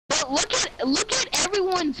look at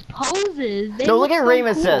everyone's poses. They No, look at so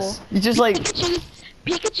Ramus's. Cool. He's just like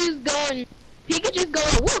Pikachu's going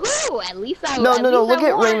woohoo! At least I no. Look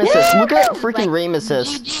at Ramus's. Look at freaking like, Ramus's.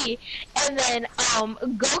 GG. And then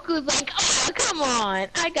Goku's like, oh come on,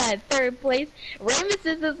 I got third place.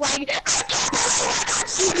 Ramus's is like,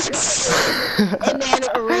 and then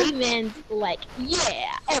Raven's like,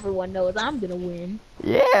 yeah, everyone knows I'm gonna win.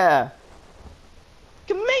 Yeah.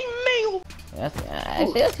 That's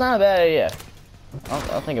not a bad idea.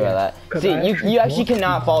 I'll think about that. See, you actually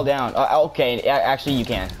cannot fall down. Okay, actually you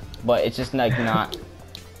can, but it's just like not.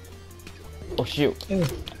 Oh shoot.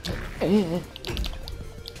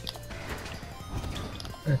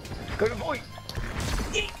 Good boy.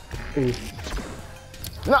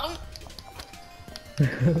 No.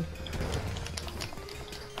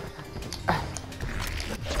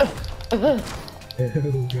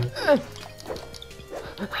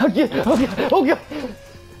 Okay.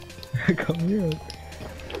 Come here.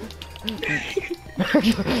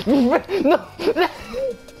 No.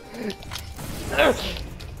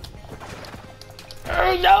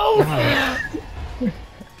 No.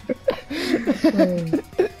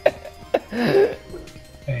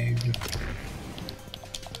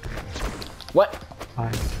 What?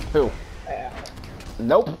 Hi. Who?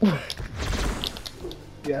 Nope.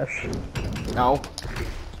 Yes. No.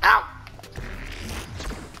 Ow.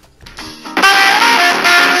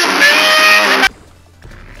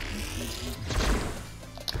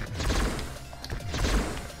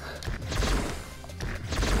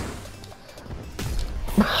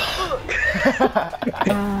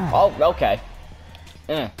 Oh, okay.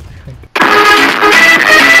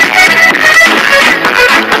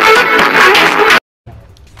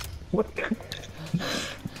 What?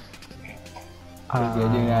 What are you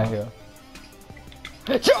doing out here?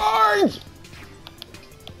 Charge!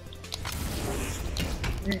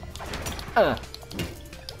 Ah!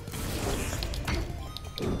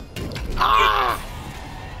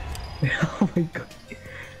 Oh my god.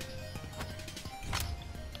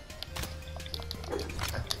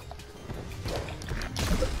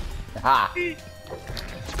 Ah.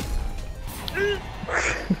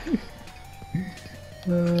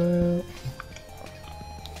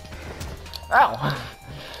 Ow!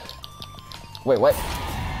 Wait, what?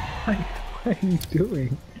 What are you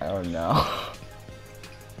doing? I don't know.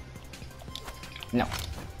 No.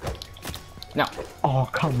 No. Oh,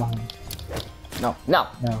 come on. No. No.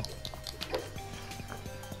 No.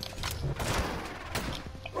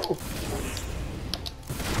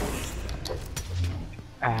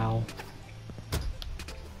 Ow.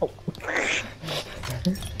 Oh.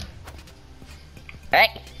 Hey!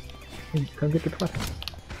 Hey, come get the weapon.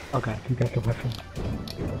 Okay, you got the weapon.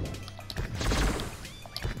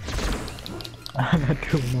 I'm not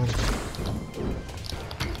doing that.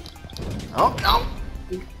 Oh, no!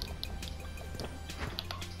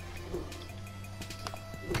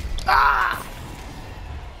 Ah!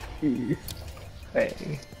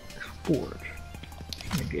 Hey, sport.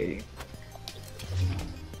 Negating.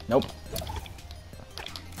 Nope.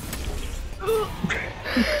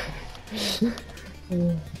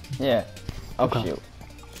 Yeah. Oh, Okay. shoot.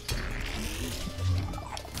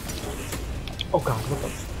 Oh god, what the?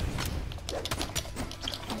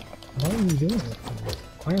 What are you doing?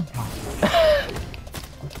 Grandpa.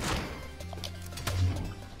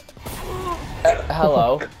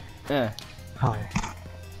 Hello. Hi.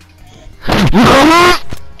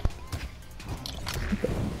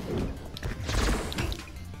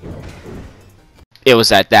 It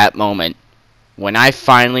was at that moment when I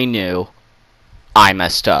finally knew I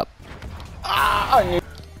messed up. Ah, I knew.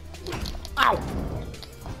 Ow.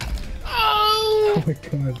 Oh my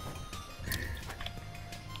god.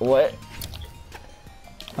 What?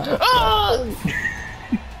 Ah!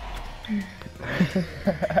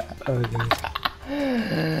 Oh god.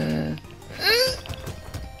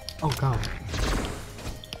 Oh god.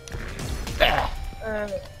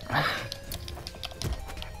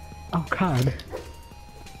 Oh god.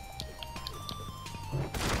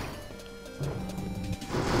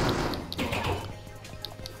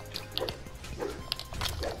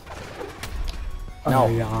 No. Oh,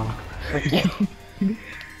 yeah.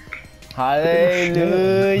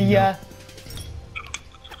 Hallelujah.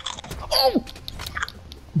 Oh!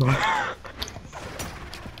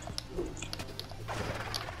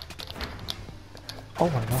 Oh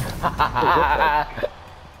my god.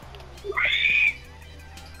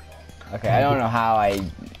 Okay, I don't know how I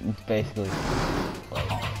basically.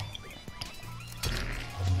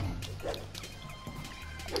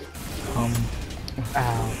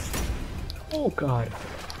 Ow. Oh god.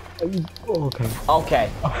 Oh, okay. Okay.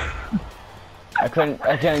 I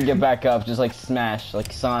couldn't get back up, just like smash,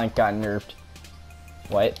 like Sonic got nerfed.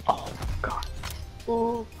 What? Oh god.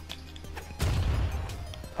 Ooh.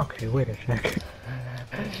 Okay, wait a second.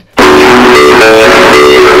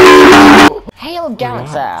 Hail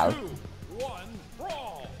Galaxy!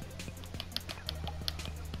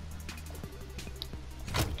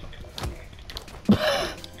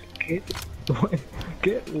 Get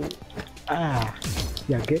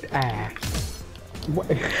yeah, get what?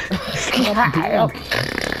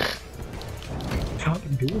 Stop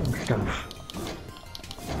doing stuff.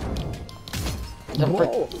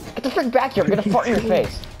 Get the frick back here, I'm gonna fart in your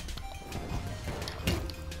face.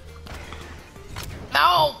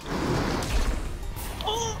 No!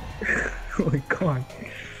 Oh my god.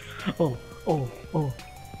 Oh. What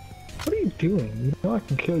are you doing? You know I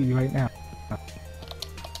can kill you right now.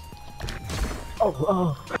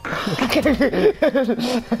 Oh.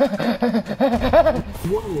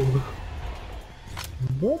 Whoa.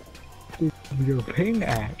 What is your pain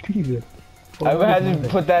at? Jesus. I had to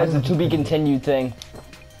put that as a to be continued thing.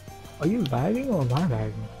 Are you lagging or am I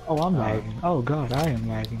lagging? Oh, I'm lagging. Oh god, I am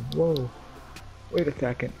lagging. Whoa. Wait a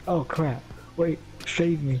second. Oh crap. Wait,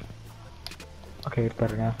 save me. Okay, it's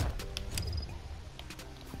better now.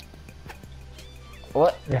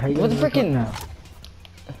 What? Yeah, how you what the gonna frickin' now?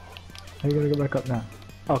 How you gonna go back up now?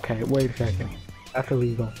 Okay, wait a second. That's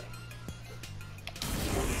illegal.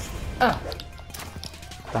 Ah.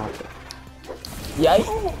 Stop it. Yay!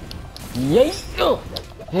 Yay! Oh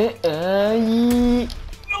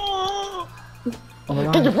my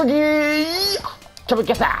god. Get your frickin'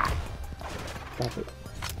 get that! Stop it.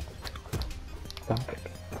 Stop it.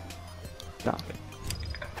 Stop it.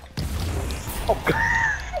 Oh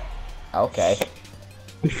god. Okay.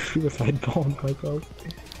 Suicide bomb myself.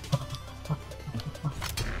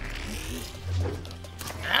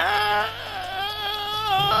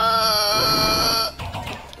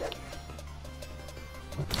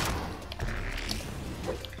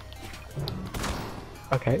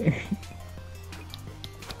 Okay.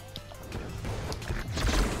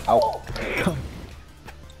 Ow. God.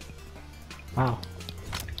 Wow.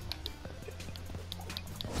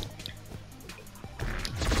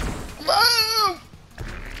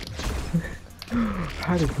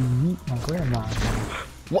 How did you meet my grandma?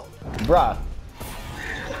 What? Bruh.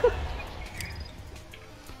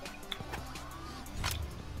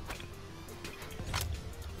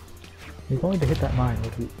 You're going to hit that mine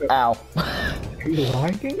with you. Ow. Are you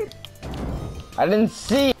liking it? I didn't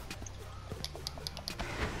see.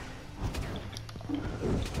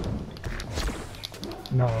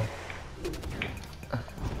 No.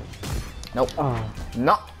 Nope. Ah.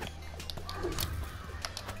 No.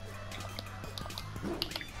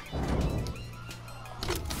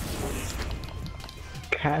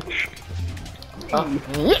 Catch.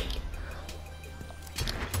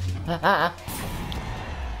 Yeah.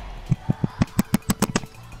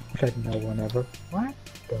 Said no one ever. What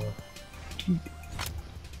the?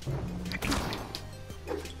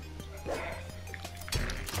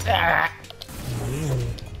 Ah.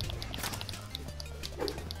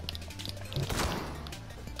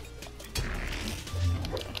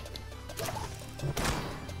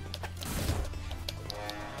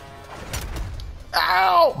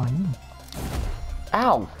 Ow! I know.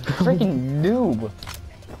 Ow! You freaking noob!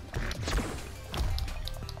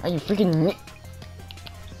 Are you freaking?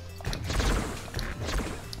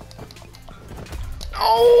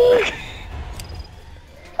 Oh!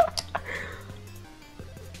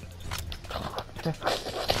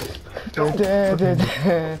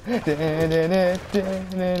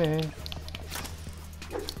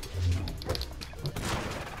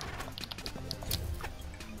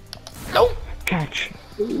 No! Catch.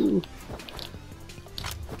 Ooh.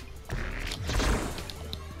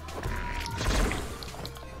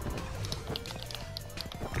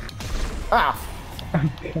 Ah! Oh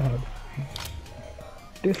god.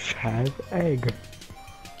 This has egg.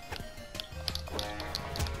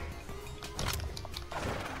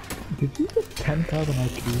 Did you get 10,000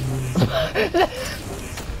 IQ?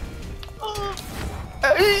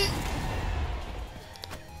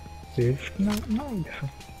 It's not nice.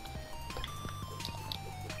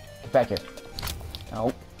 Get back here.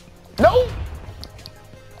 No. No!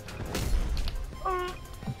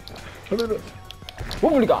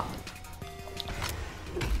 What would he got?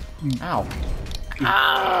 Ow.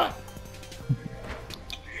 Ah!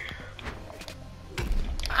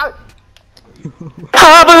 Ow!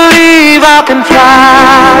 I believe I can fly.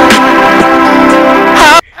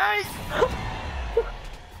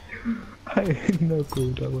 I had no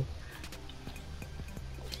clue that was.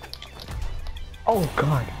 Oh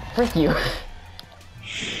god. Frick you.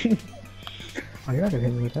 Oh, you're not gonna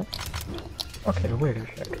hit me with that? Okay, wait a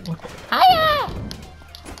second. What the? Hiya!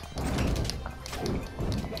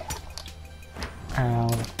 Ow.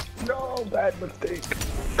 No, bad mistake.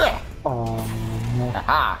 Oh, no.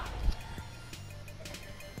 Aha!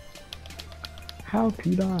 How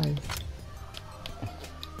could I?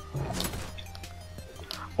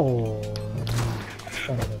 Oh, no.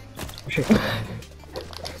 Son of a... Shit.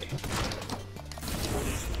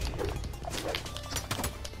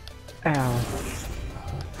 Ow.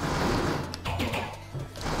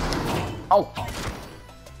 Oh!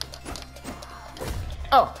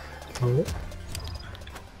 Oh! Oh.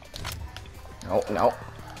 No, no.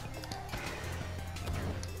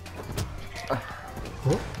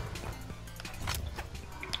 Oh.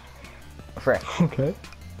 Frick. Okay.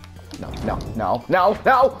 No, no, no, no,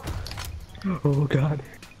 no! Oh god.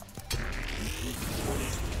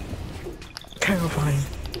 Terrifying.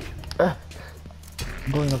 I'm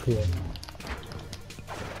going up here.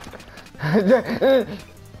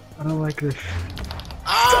 I don't like this.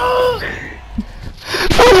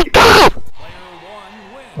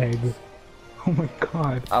 Egg. Oh my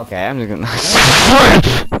god. Okay, I'm just gonna.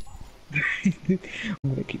 I'm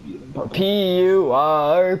gonna keep using purple.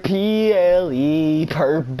 P-U-R-P-L-E,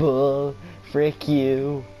 purple. Frick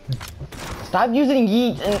you. Stop using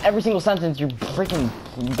yeet in every single sentence you're freaking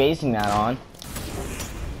basing that on.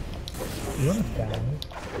 You wanna die?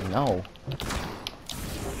 No.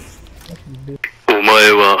 お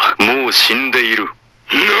前はもう死んでいる。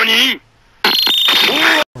何？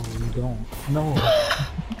 Oh, you don't. No.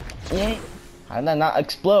 Yeah. How did that not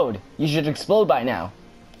explode? You should explode by now.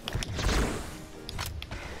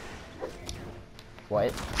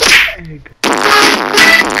 What? Egg.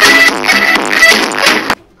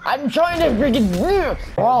 I'm trying to freaking.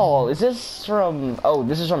 Brawl. Is this from? Oh,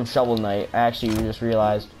 this is from Shovel Knight. Actually, we just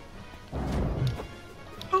realized.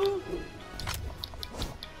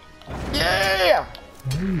 Yeah.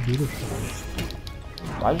 Why do you do this?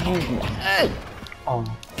 Why did you use me? Oh.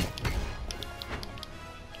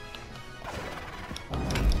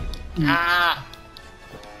 Ah.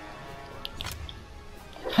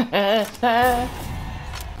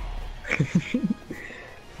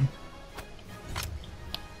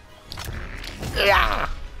 Yeah.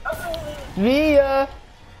 Via.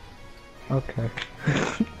 Okay.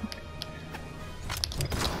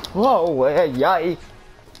 Whoa, yay.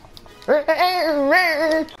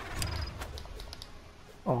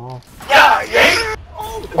 Oh.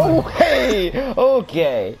 Oh, hey.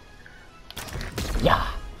 Okay. Yeah.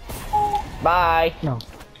 Bye. No.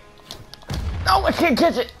 Oh, I can't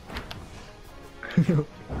catch it.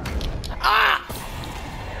 Ah.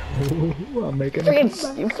 Ooh, I'm making a Freaking,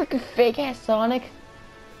 comeback. you freaking fake ass Sonic.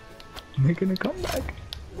 Making a comeback.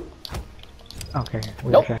 Okay,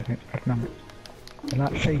 wait Nope. a second. That's not. You're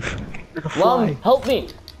not safe. There's a Lum, fly. help me.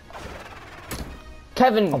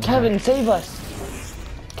 Kevin, Oh, Kevin, save us.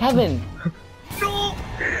 Kevin. No!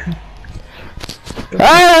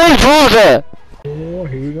 Hey, Father! Oh,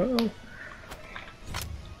 here we go.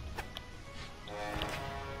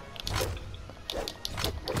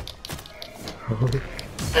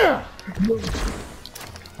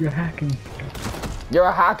 You're hacking. You're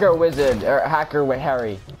a hacker wizard, or a hacker with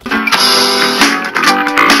Harry.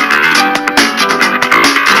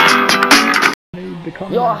 Made the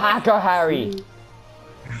comeback. You're a hacker, Harry.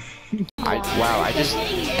 Wow, I think I just...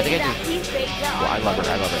 Well, I love it,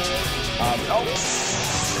 I love it.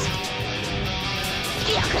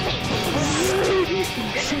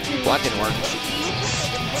 Well, that didn't work.